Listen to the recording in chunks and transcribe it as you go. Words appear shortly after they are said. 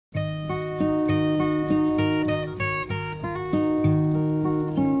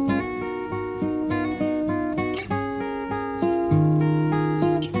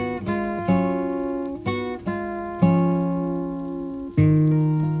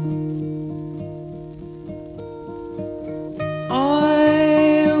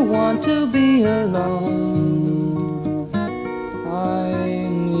alone. I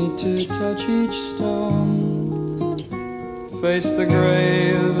need to touch each stone, face the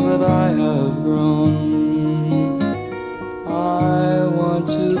grave that I have grown. I want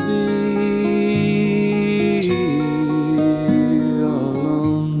to be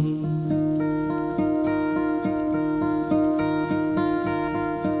alone.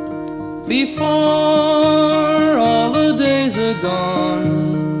 Before all the days are gone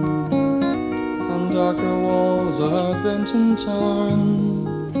and darker walls are bent and torn,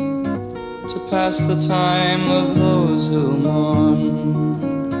 to pass the time of those who mourn,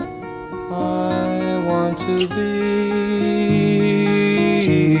 I want to be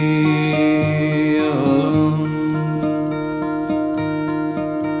alone.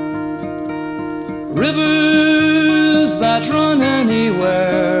 Rivers that run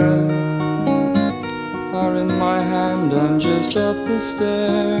anywhere are in my hand, I'm just up the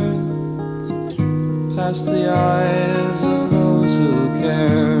stair, past the eyes of those who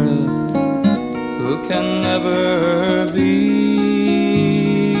care, who can never be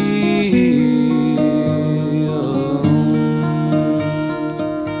alone.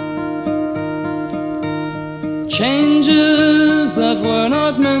 Changes that were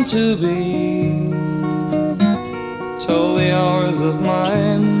not meant to be toll the hours of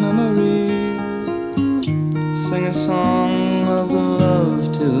my memory, sing a song of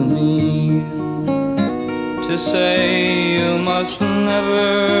love to me, to say you must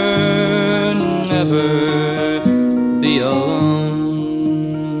never, never be alone.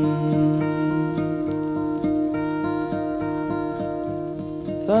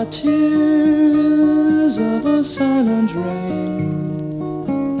 The tears of a silent rain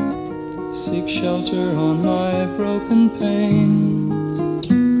seek shelter on my broken pane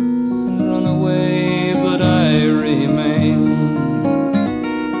and run away, but I remain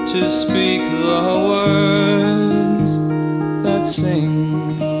to speak the words that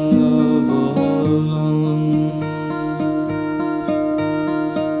sing of alone.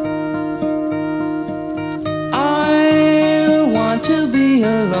 I want to be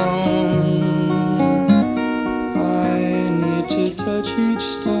alone. I need to touch each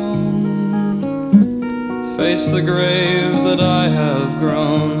stone, face the grave that I have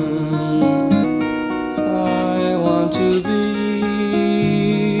grown.